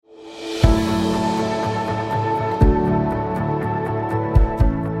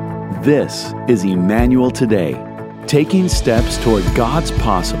This is Emmanuel Today, taking steps toward God's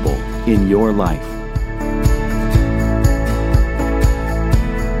possible in your life.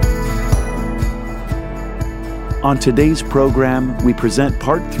 On today's program, we present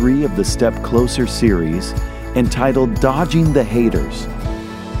part 3 of the Step Closer series entitled Dodging the Haters.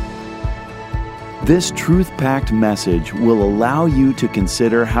 This truth-packed message will allow you to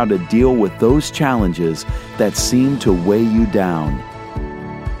consider how to deal with those challenges that seem to weigh you down.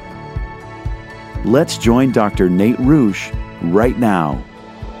 Let's join Dr. Nate Roosh right now.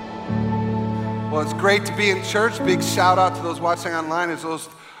 Well, it's great to be in church. Big shout out to those watching online as those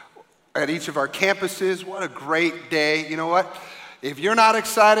at each of our campuses. What a great day. You know what? If you're not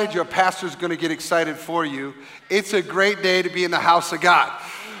excited, your pastor's going to get excited for you. It's a great day to be in the house of God.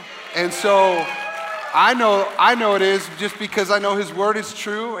 And so I know it is just because I know his word is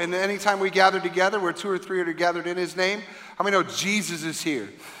true. And anytime we gather together, where 2 or 3 are gathered in his name, how many know Jesus is here?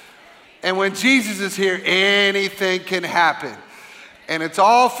 And when Jesus is here, anything can happen. And it's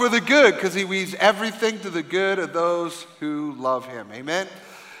all for the good because he weaves everything to the good of those who love him. Amen?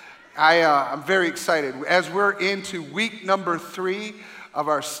 I'm very excited. As we're into week number 3 of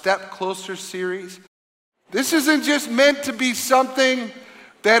our Step Closer series, this isn't just meant to be something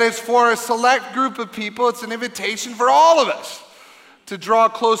that is for a select group of people. It's an invitation for all of us to draw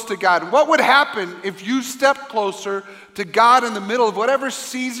close to God. What would happen if you stepped closer to God in the middle of whatever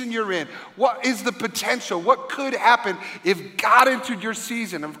season you're in? What is the potential? What could happen if God entered your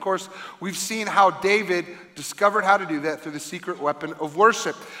season? Of course, we've seen how David discovered how to do that through the secret weapon of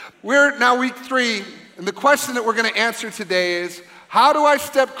worship. We're now week 3, and the question that we're going to answer today is, how do I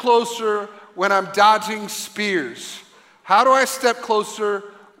step closer when I'm dodging spears? How do I step closer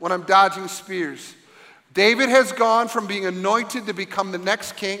when I'm dodging spears? David has gone from being anointed to become the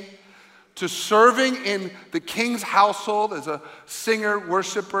next king to serving in the king's household as a singer,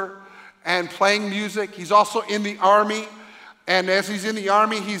 worshiper, and playing music. He's also in the army, and as he's in the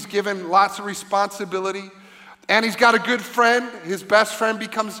army, he's given lots of responsibility. And he's got a good friend. His best friend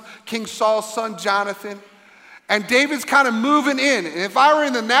becomes King Saul's son, Jonathan. And David's kind of moving in. And if I were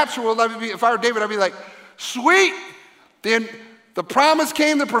in the natural world, if I were David, I'd be like, sweet. Then the promise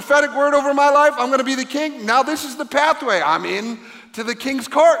came, the prophetic word over my life. I'm going to be the king. Now this is the pathway. I'm in to the king's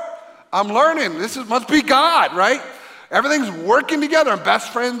court. I'm learning. Must be God, right? Everything's working together. I'm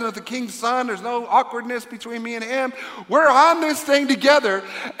best friends with the king's son. There's no awkwardness between me and him. We're on this thing together.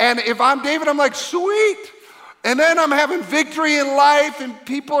 And if I'm David, I'm like, sweet. And then I'm having victory in life and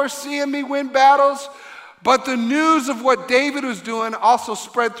people are seeing me win battles. But the news of what David was doing also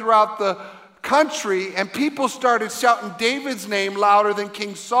spread throughout the country, and people started shouting David's name louder than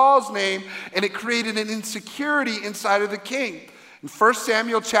King Saul's name, and it created an insecurity inside of the king. In 1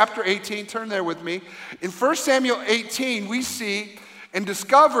 Samuel chapter 18, turn there with me. In 1 Samuel 18, we see and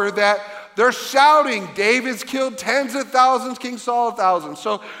discover that they're shouting, David's killed tens of thousands, King Saul thousands.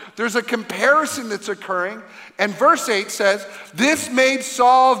 So there's a comparison that's occurring, and verse 8 says, this made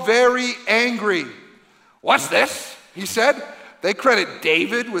Saul very angry. What's this? He said. They credit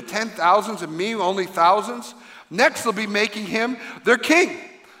David with 10,000s and me only thousands. Next, they'll be making him their king.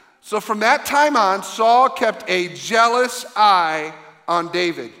 So from that time on, Saul kept a jealous eye on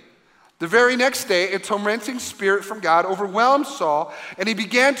David. The very next day, a tormenting spirit from God overwhelmed Saul, and he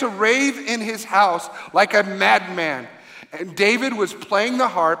began to rave in his house like a madman. And David was playing the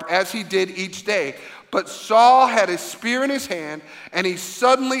harp as he did each day. But Saul had a spear in his hand, and he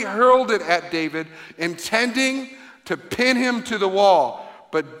suddenly hurled it at David, intending to pin him to the wall,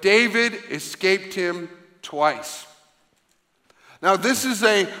 but David escaped him twice. Now, this is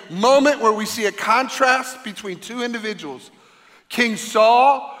a moment where we see a contrast between two individuals. King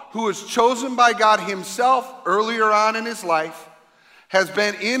Saul, who was chosen by God himself earlier on in his life, has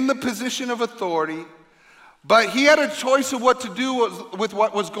been in the position of authority, but he had a choice of what to do with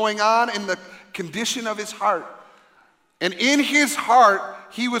what was going on in the condition of his heart. And in his heart,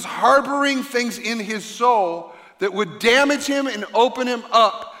 he was harboring things in his soul that would damage him and open him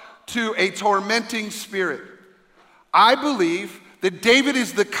up to a tormenting spirit. I believe that David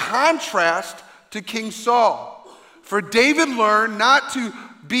is the contrast to King Saul. For David learned not to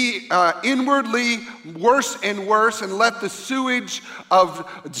be inwardly worse and worse and let the sewage of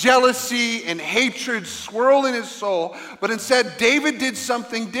jealousy and hatred swirl in his soul, but instead David did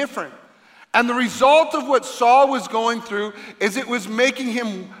something different. And the result of what Saul was going through is it was making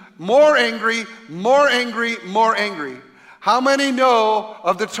him more angry, more angry, more angry. How many know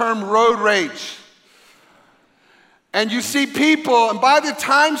of the term road rage? And you see people, and by the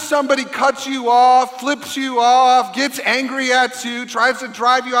time somebody cuts you off, flips you off, gets angry at you, tries to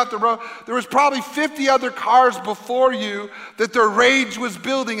drive you out the road, there was probably 50 other cars before you that their rage was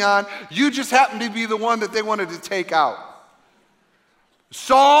building on. You just happened to be the one that they wanted to take out.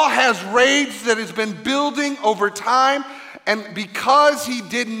 Saul has rage that has been building over time, and because he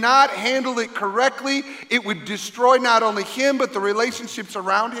did not handle it correctly, it would destroy not only him, but the relationships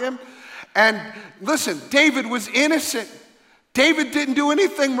around him. And listen, David was innocent. David didn't do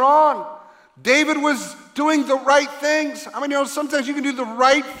anything wrong. David was doing the right things. I mean, sometimes you can do the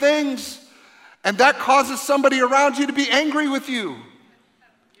right things, and that causes somebody around you to be angry with you.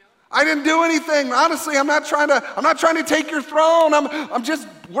 I didn't do anything. Honestly, I'm not trying to take your throne. I'm just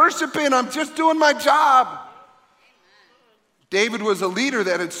worshiping. I'm just doing my job. David was a leader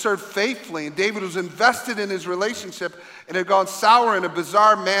that had served faithfully, and David was invested in his relationship and had gone sour in a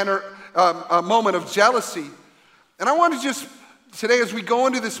bizarre manner, a moment of jealousy. And I want to just, today as we go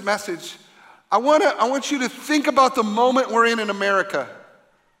into this message, I want you to think about the moment we're in America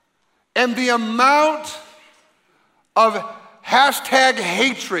and the amount of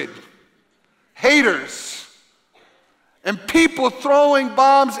 #hatred, haters, and people throwing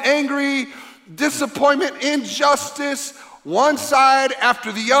bombs, angry, disappointment, injustice, one side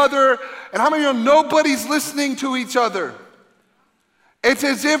after the other. And how many of you know nobody's listening to each other? It's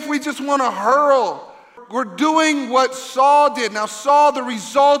as if we just want to hurl. We're doing what Saul did. Now Saul, the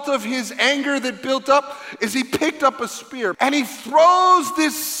result of his anger that built up is he picked up a spear and he throws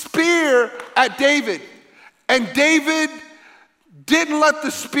this spear at David. And David didn't let the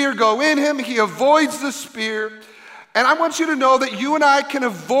spear go in him. He avoids the spear. And I want you to know that you and I can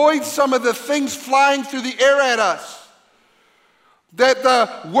avoid some of the things flying through the air at us. That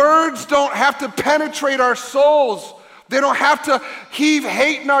the words don't have to penetrate our souls. They don't have to heave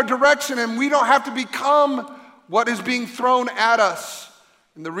hate in our direction, and we don't have to become what is being thrown at us.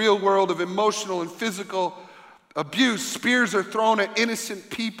 In the real world of emotional and physical abuse, spears are thrown at innocent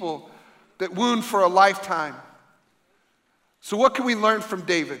people that wound for a lifetime. So what can we learn from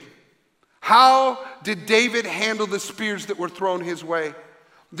David? How did David handle the spears that were thrown his way?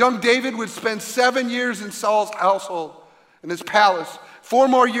 Young David would spend 7 years in Saul's household, in his palace, 4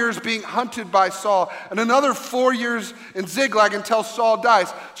 more years being hunted by Saul, and another 4 years in Ziklag until Saul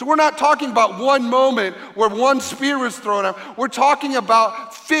dies. So we're not talking about one moment where one spear was thrown out. We're talking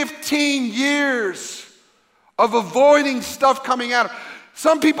about 15 years of avoiding stuff coming at him.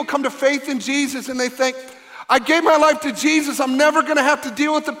 Some people come to faith in Jesus and they think, I gave my life to Jesus, I'm never gonna have to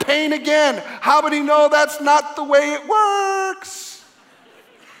deal with the pain again. How would he know that's not the way it works?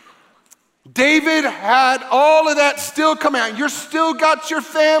 David had all of that still coming out. You still got your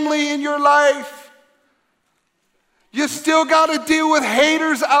family in your life. You still got to deal with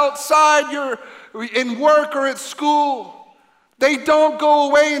haters outside in work or at school. They don't go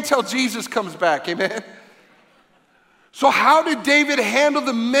away until Jesus comes back, amen? So how did David handle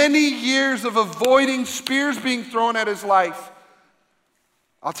the many years of avoiding spears being thrown at his life?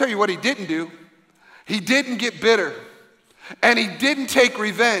 I'll tell you what he didn't do. He didn't get bitter. And he didn't take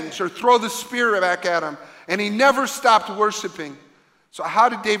revenge or throw the spear back at him. And he never stopped worshiping. So how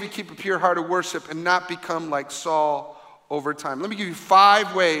did David keep a pure heart of worship and not become like Saul over time? Let me give you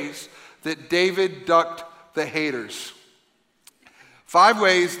 5 ways that David ducked the haters. 5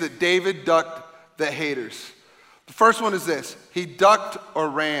 ways that David ducked the haters. The first one is this: he ducked or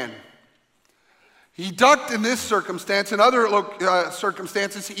ran. He ducked in this circumstance. In other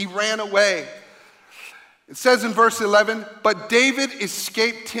circumstances, he ran away. It says in verse 11, but David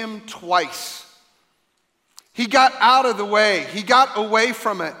escaped him twice. He got out of the way. He got away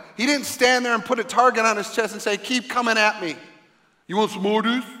from it. He didn't stand there and put a target on his chest and say, keep coming at me. You want some more of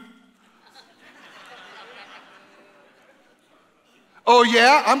this? Oh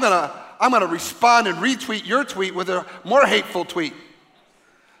yeah, I'm gonna respond and retweet your tweet with a more hateful tweet.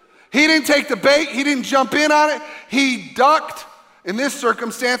 He didn't take the bait. He didn't jump in on it. He ducked in this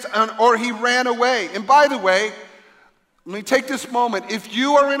circumstance, or he ran away. And by the way, let me take this moment. If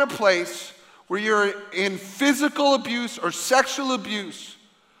you are in a place where you're in physical abuse or sexual abuse,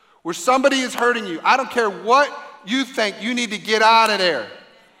 where somebody is hurting you, I don't care what you think, you need to get out of there.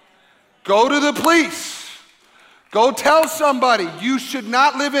 Go to the police. Go tell somebody. You should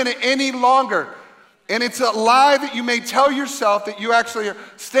not live in it any longer. And it's a lie that you may tell yourself that you actually are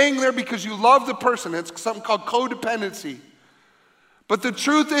staying there because you love the person. It's something called codependency. But the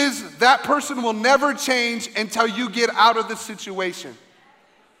truth is that person will never change until you get out of the situation.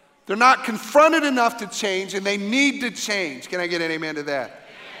 They're not confronted enough to change, and they need to change. Can I get an amen to that?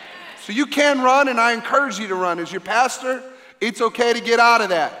 Yes. So you can run, and I encourage you to run. As your pastor, it's okay to get out of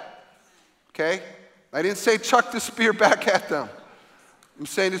that. Okay? I didn't say chuck the spear back at them. I'm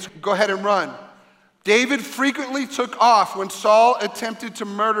saying just go ahead and run. David frequently took off when Saul attempted to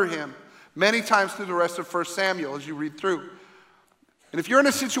murder him, many times through the rest of 1 Samuel as you read through. And if you're in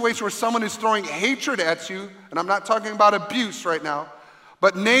a situation where someone is throwing hatred at you, and I'm not talking about abuse right now,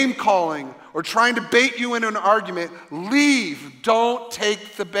 but name calling or trying to bait you into an argument, leave. Don't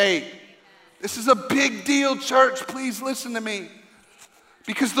take the bait. This is a big deal, church. Please listen to me.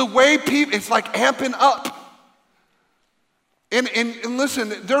 Because the way people, it's like amping up. And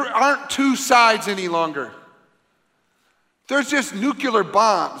listen, there aren't two sides any longer. There's just nuclear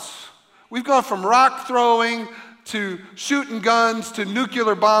bombs. We've gone from rock throwing to shooting guns to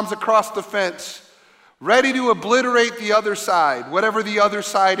nuclear bombs across the fence, ready to obliterate the other side, whatever the other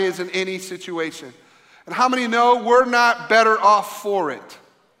side is in any situation. And how many know we're not better off for it?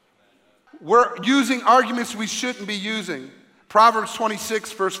 We're using arguments we shouldn't be using. Proverbs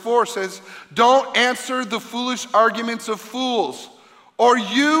 26 verse 4 says, don't answer the foolish arguments of fools, or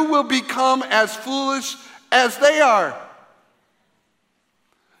you will become as foolish as they are.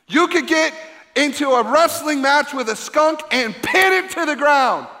 You could get into a wrestling match with a skunk and pin it to the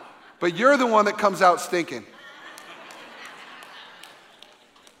ground, but you're the one that comes out stinking.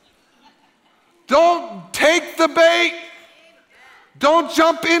 Don't take the bait. Don't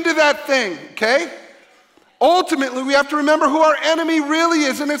jump into that thing, okay? Ultimately, we have to remember who our enemy really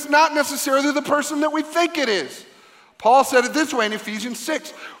is, and it's not necessarily the person that we think it is. Paul said it this way in Ephesians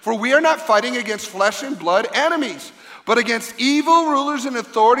 6, for we are not fighting against flesh and blood enemies, but against evil rulers and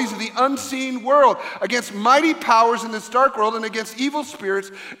authorities of the unseen world, against mighty powers in this dark world, and against evil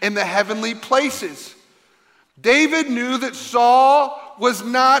spirits in the heavenly places. David knew that Saul was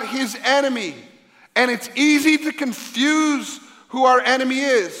not his enemy, and it's easy to confuse who our enemy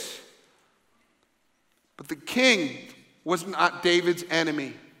is. But the king was not David's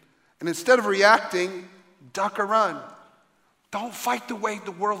enemy. And instead of reacting, duck or run. Don't fight the way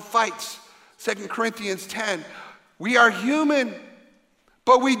the world fights. 2 Corinthians 10. We are human,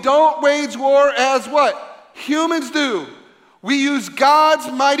 but we don't wage war as what? Humans do. We use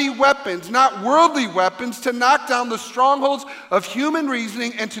God's mighty weapons, not worldly weapons, to knock down the strongholds of human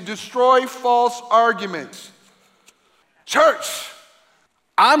reasoning and to destroy false arguments. Church,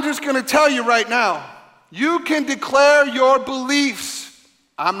 I'm just going to tell you right now, you can declare your beliefs.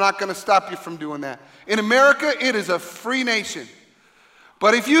 I'm not going to stop you from doing that. In America, it is a free nation.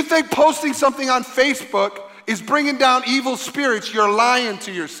 But if you think posting something on Facebook is bringing down evil spirits, you're lying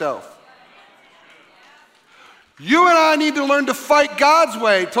to yourself. You and I need to learn to fight God's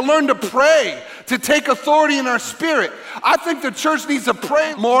way, to learn to pray, to take authority in our spirit. I think the church needs to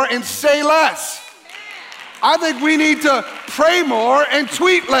pray more and say less. I think we need to pray more and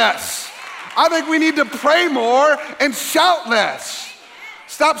tweet less. I think we need to pray more and shout less.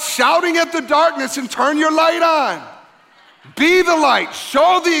 Stop shouting at the darkness and turn your light on. Be the light.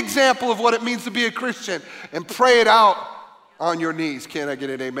 Show the example of what it means to be a Christian and pray it out on your knees. Can I get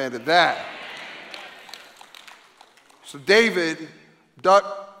an amen to that? So David ducked,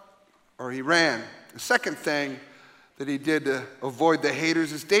 or he ran. The second thing that he did to avoid the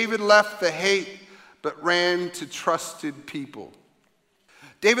haters is David left the hate but ran to trusted people.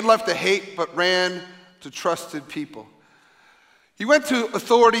 David left the hate but ran to trusted people. He went to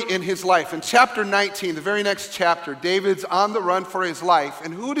authority in his life. In chapter 19, the very next chapter, David's on the run for his life.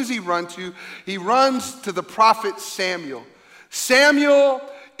 And who does he run to? He runs to the prophet Samuel. Samuel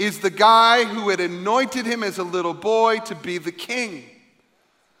is the guy who had anointed him as a little boy to be the king.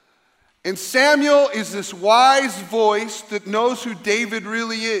 And Samuel is this wise voice that knows who David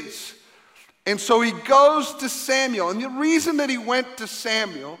really is. And so he goes to Samuel. And the reason that he went to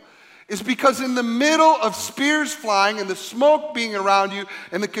Samuel is because in the middle of spears flying and the smoke being around you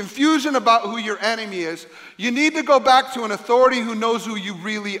and the confusion about who your enemy is, you need to go back to an authority who knows who you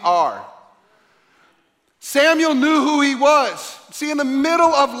really are. Samuel knew who he was. See, in the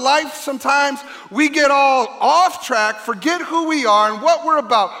middle of life, sometimes we get all off track, forget who we are and what we're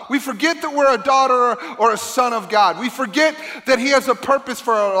about. We forget that we're a daughter or a son of God. We forget that he has a purpose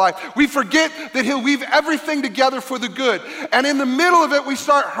for our life. We forget that he'll weave everything together for the good. And in the middle of it, we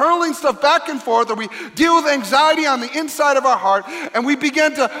start hurling stuff back and forth, or we deal with anxiety on the inside of our heart, and we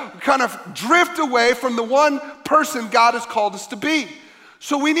begin to kind of drift away from the one person God has called us to be.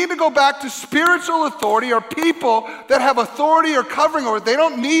 So we need to go back to spiritual authority, or people that have authority or covering over it. They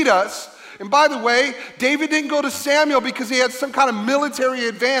don't need us. And by the way, David didn't go to Samuel because he had some kind of military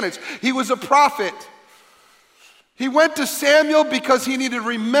advantage. He was a prophet. He went to Samuel because he needed to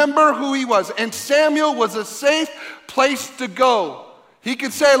remember who he was. And Samuel was a safe place to go. He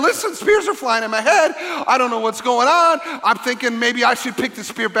could say, listen, spears are flying in my head. I don't know what's going on. I'm thinking maybe I should pick the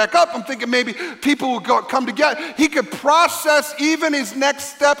spear back up. I'm thinking maybe people will come together. He could process even his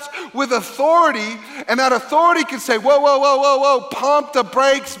next steps with authority, and that authority could say, whoa, whoa, whoa, whoa, whoa, pump the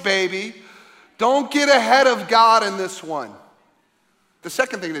brakes, baby. Don't get ahead of God in this one. The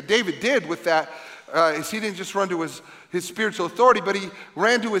second thing that David did with that is he didn't just run to his spiritual authority, but he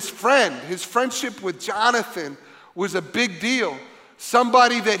ran to his friend. His friendship with Jonathan was a big deal.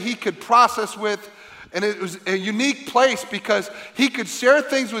 Somebody that he could process with, and it was a unique place because he could share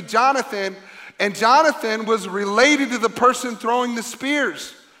things with Jonathan, and Jonathan was related to the person throwing the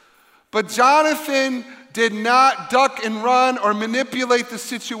spears. But Jonathan did not duck and run or manipulate the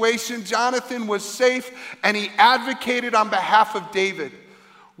situation. Jonathan was safe, and he advocated on behalf of David.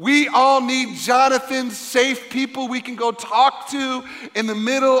 We all need Jonathan's safe people we can go talk to in the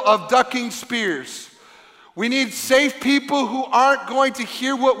middle of ducking spears. We need safe people who aren't going to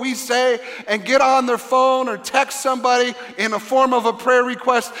hear what we say and get on their phone or text somebody in the form of a prayer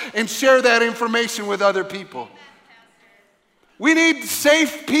request and share that information with other people. We need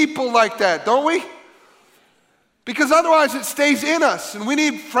safe people like that, don't we? Because otherwise it stays in us, and we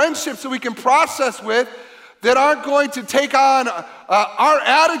need friendships that we can process with that aren't going to take on our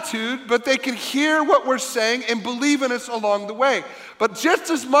attitude, but they can hear what we're saying and believe in us along the way. But just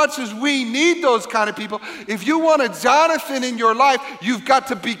as much as we need those kind of people, if you want a Jonathan in your life, you've got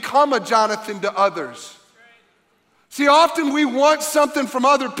to become a Jonathan to others. See, often we want something from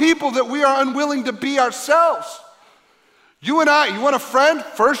other people that we are unwilling to be ourselves. You and I, you want a friend?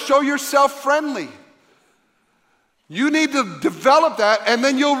 First, show yourself friendly. You need to develop that, and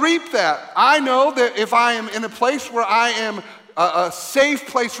then you'll reap that. I know that if I am in a place where I am a safe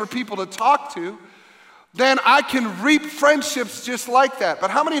place for people to talk to, then I can reap friendships just like that.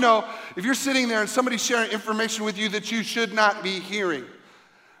 But how many know if you're sitting there and somebody's sharing information with you that you should not be hearing,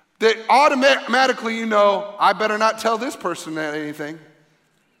 that automatically you know, I better not tell this person anything,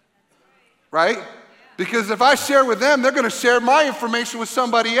 right? Because if I share with them, they're going to share my information with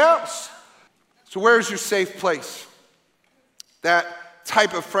somebody else. So where's your safe place? That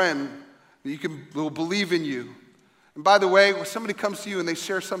type of friend that will believe in you. And by the way, when somebody comes to you and they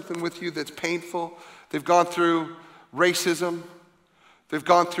share something with you that's painful, they've gone through racism, they've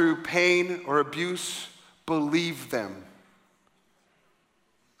gone through pain or abuse, believe them.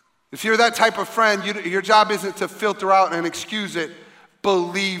 If you're that type of friend, your job isn't to filter out and excuse it,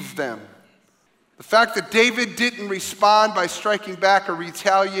 believe them. The fact that David didn't respond by striking back or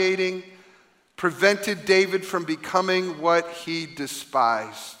retaliating prevented David from becoming what he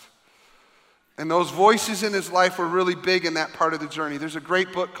despised. And those voices in his life were really big in that part of the journey. There's a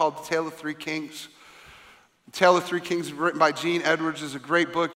great book called The Tale of Three Kings. The Tale of Three Kings, written by Gene Edwards, is a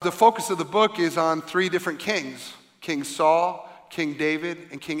great book. The focus of the book is on three different kings: King Saul, King David,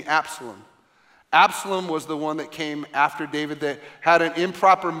 and King Absalom. Absalom was the one that came after David that had an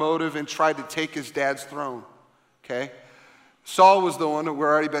improper motive and tried to take his dad's throne, okay? Saul was the one that we've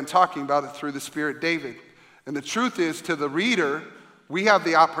already been talking about it through the Spirit David. And the truth is, to the reader, we have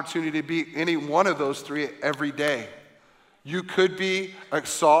the opportunity to be any one of those three every day. You could be like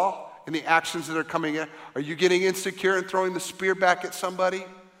Saul in the actions that are coming in. Are you getting insecure and throwing the spear back at somebody?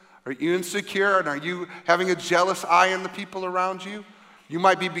 Are you insecure and are you having a jealous eye on the people around you? You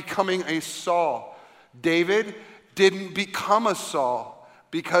might be becoming a Saul. David didn't become a Saul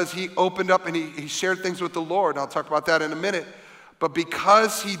because he opened up and he shared things with the Lord. I'll talk about that in a minute. But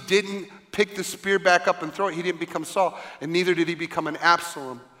because he didn't pick the spear back up and throw it, he didn't become Saul, and neither did he become an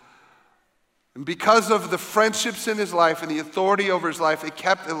Absalom. And because of the friendships in his life and the authority over his life, it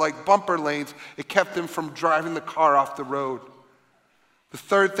kept it like bumper lanes. It kept him from driving the car off the road. The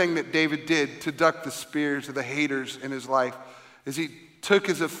third thing that David did to duck the spears of the haters in his life is he took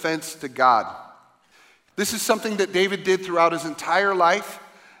his offense to God. This is something that David did throughout his entire life.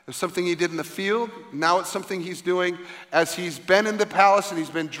 It was something he did in the field. Now it's something he's doing as he's been in the palace and he's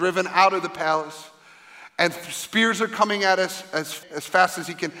been driven out of the palace. And spears are coming at us as fast as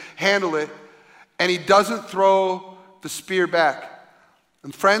he can handle it. And he doesn't throw the spear back.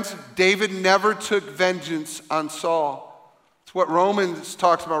 And friends, David never took vengeance on Saul. It's what Romans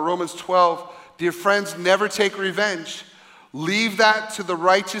talks about, Romans 12. Dear friends, never take revenge. Leave that to the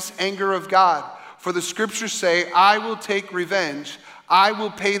righteous anger of God. For the scriptures say, I will take revenge. I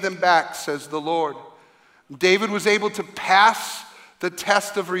will pay them back, says the Lord. David was able to pass the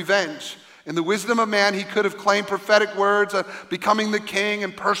test of revenge. In the wisdom of man, he could have claimed prophetic words on becoming the king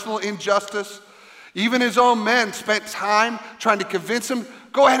and personal injustice. Even his own men spent time trying to convince him,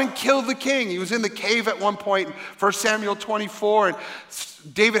 go ahead and kill the king. He was in the cave at one point in 1 Samuel 24, and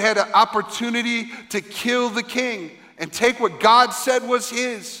David had an opportunity to kill the king. and take what God said was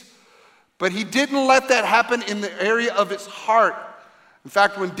his. But he didn't let that happen in the area of his heart. In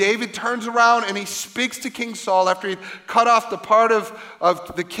fact, when David turns around and he speaks to King Saul after he'd cut off the part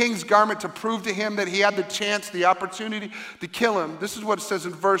of the king's garment to prove to him that he had the chance, the opportunity to kill him, this is what it says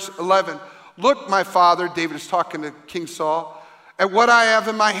in verse 11. Look, my father, David is talking to King Saul, at what I have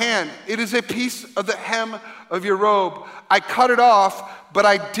in my hand. It is a piece of the hem of your robe. I cut it off, but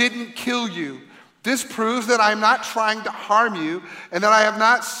I didn't kill you. This proves that I am not trying to harm you and that I have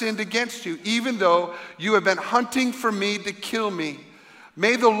not sinned against you, even though you have been hunting for me to kill me.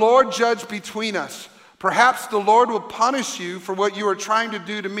 May the Lord judge between us. Perhaps the Lord will punish you for what you are trying to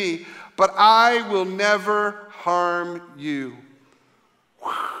do to me, but I will never harm you.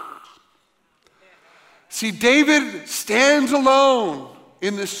 See, David stands alone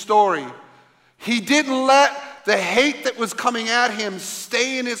in this story. He didn't let the hate that was coming at him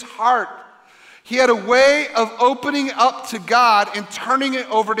stay in his heart. He had a way of opening up to God and turning it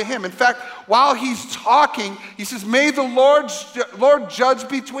over to him. In fact, while he's talking, he says, may the Lord judge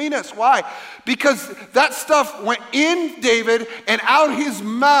between us. Why? Because that stuff went in David and out his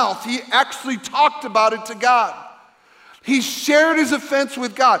mouth. He actually talked about it to God. He shared his offense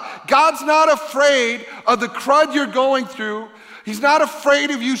with God. God's not afraid of the crud you're going through. He's not afraid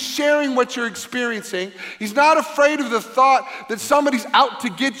of you sharing what you're experiencing. He's not afraid of the thought that somebody's out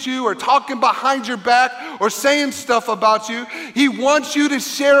to get you or talking behind your back or saying stuff about you. He wants you to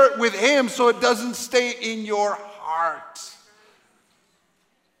share it with him so it doesn't stay in your heart.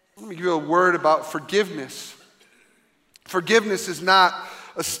 Let me give you a word about forgiveness. Forgiveness is not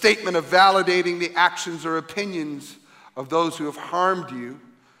a statement of validating the actions or opinions of those who have harmed you.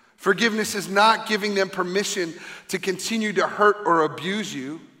 Forgiveness is not giving them permission to continue to hurt or abuse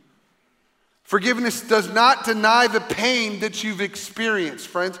you. Forgiveness does not deny the pain that you've experienced,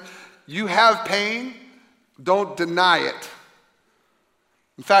 friends. You have pain, don't deny it.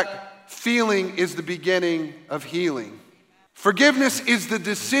 In fact, feeling is the beginning of healing. Forgiveness is the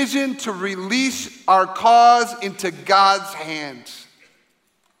decision to release our cause into God's hands.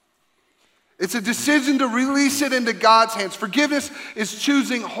 It's a decision to release it into God's hands. Forgiveness is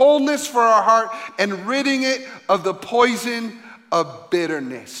choosing wholeness for our heart and ridding it of the poison of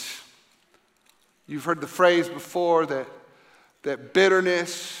bitterness. You've heard the phrase before that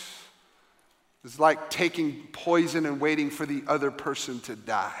bitterness is like taking poison and waiting for the other person to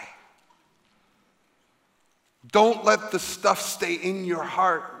die. Don't let the stuff stay in your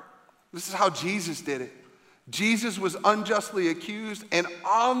heart. This is how Jesus did it. Jesus was unjustly accused, and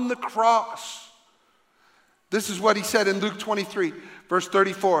on the cross, this is what he said in Luke 23, verse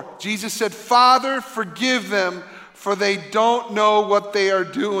 34. Jesus said, Father, forgive them, for they don't know what they are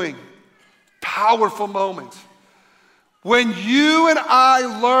doing. Powerful moments. When you and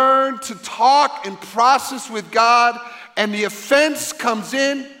I learn to talk and process with God, and the offense comes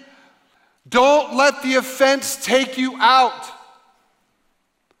in, don't let the offense take you out.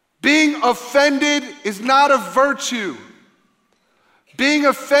 Being offended is not a virtue. Being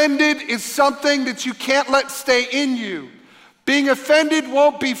offended is something that you can't let stay in you. Being offended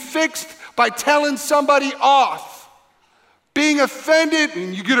won't be fixed by telling somebody off. Being offended,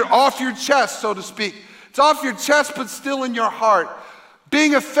 and you get it off your chest, so to speak. It's off your chest, but still in your heart.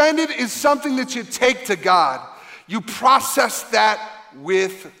 Being offended is something that you take to God. You process that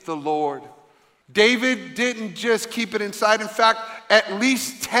with the Lord. David didn't just keep it inside. In fact, at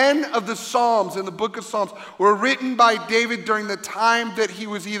least 10 of the Psalms in the book of Psalms were written by David during the time that he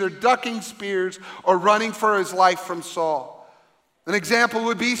was either ducking spears or running for his life from Saul. An example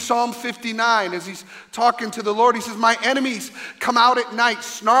would be Psalm 59. As he's talking to the Lord, he says, my enemies come out at night,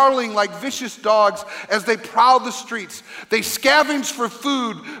 snarling like vicious dogs as they prowl the streets. They scavenge for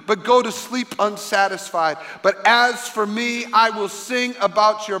food, but go to sleep unsatisfied. But as for me, I will sing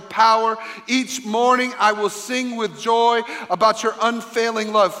about your power. Each morning I will sing with joy about your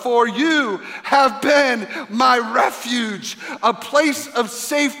unfailing love. For you have been my refuge, a place of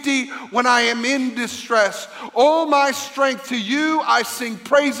safety when I am in distress. Oh, my strength, to you I sing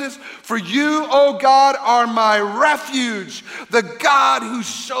praises, for you, O God, are my refuge, the God who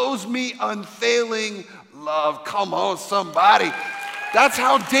shows me unfailing love. Come on, somebody. That's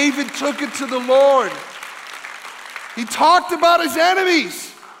how David took it to the Lord. He talked about his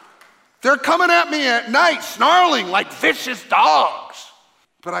enemies. They're coming at me at night, snarling like vicious dogs.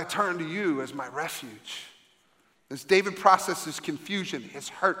 But I turn to you as my refuge. As David processed his confusion, his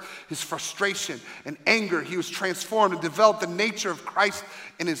hurt, his frustration, and anger, he was transformed and developed the nature of Christ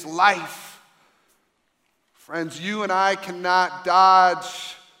in his life. Friends, you and I cannot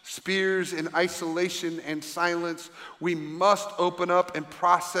dodge spears in isolation and silence. We must open up and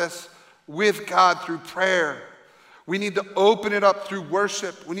process with God through prayer. We need to open it up through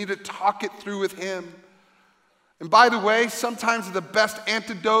worship. We need to talk it through with Him. And by the way, sometimes the best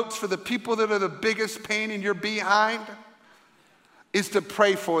antidotes for the people that are the biggest pain in your behind is to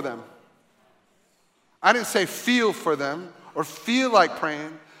pray for them. I didn't say feel for them or feel like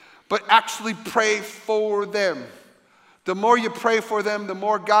praying, but actually pray for them. The more you pray for them, the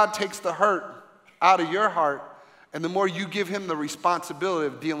more God takes the hurt out of your heart, and the more you give Him the responsibility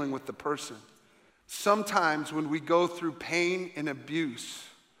of dealing with the person. Sometimes when we go through pain and abuse,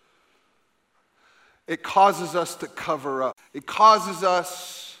 it causes us to cover up. It causes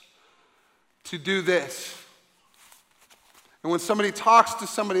us to do this. And when somebody talks to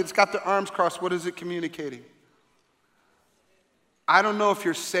somebody that's got their arms crossed, what is it communicating? I don't know if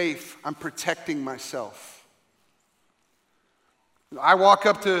you're safe. I'm protecting myself. I walk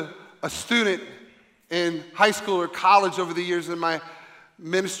up to a student in high school or college over the years in my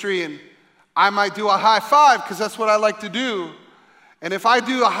ministry, and I might do a high five because that's what I like to do. And if I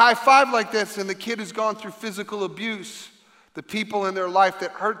do a high five like this and the kid has gone through physical abuse, the people in their life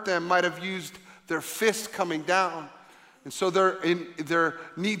that hurt them might have used their fist coming down. And so their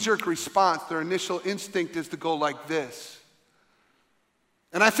knee-jerk response, their initial instinct is to go like this.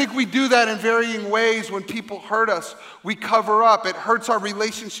 And I think we do that in varying ways when people hurt us. We cover up. It hurts our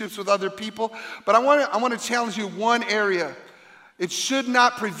relationships with other people. But I want to challenge you one area. It should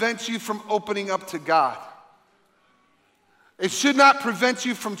not prevent you from opening up to God. It should not prevent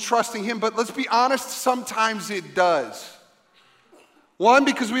you from trusting Him. But let's be honest, sometimes it does. One,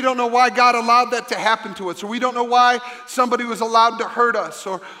 because we don't know why God allowed that to happen to us, or we don't know why somebody was allowed to hurt us,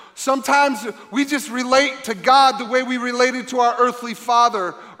 or sometimes we just relate to God the way we related to our earthly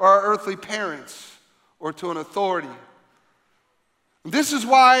father or our earthly parents or to an authority. This is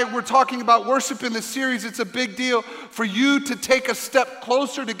why we're talking about worship in this series. It's a big deal for you to take a step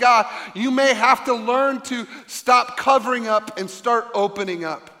closer to God. You may have to learn to stop covering up and start opening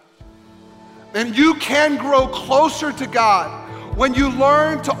up. And you can grow closer to God when you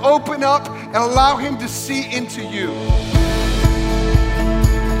learn to open up and allow Him to see into you.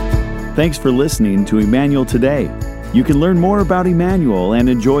 Thanks for listening to Emmanuel Today. You can learn more about Emmanuel and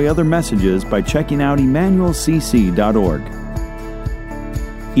enjoy other messages by checking out emmanuelcc.org.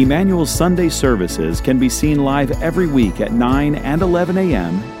 Emmanuel's Sunday services can be seen live every week at 9 and 11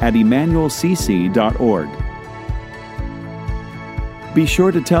 a.m. at emmanuelcc.org. Be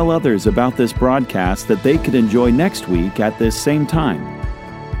sure to tell others about this broadcast that they could enjoy next week at this same time.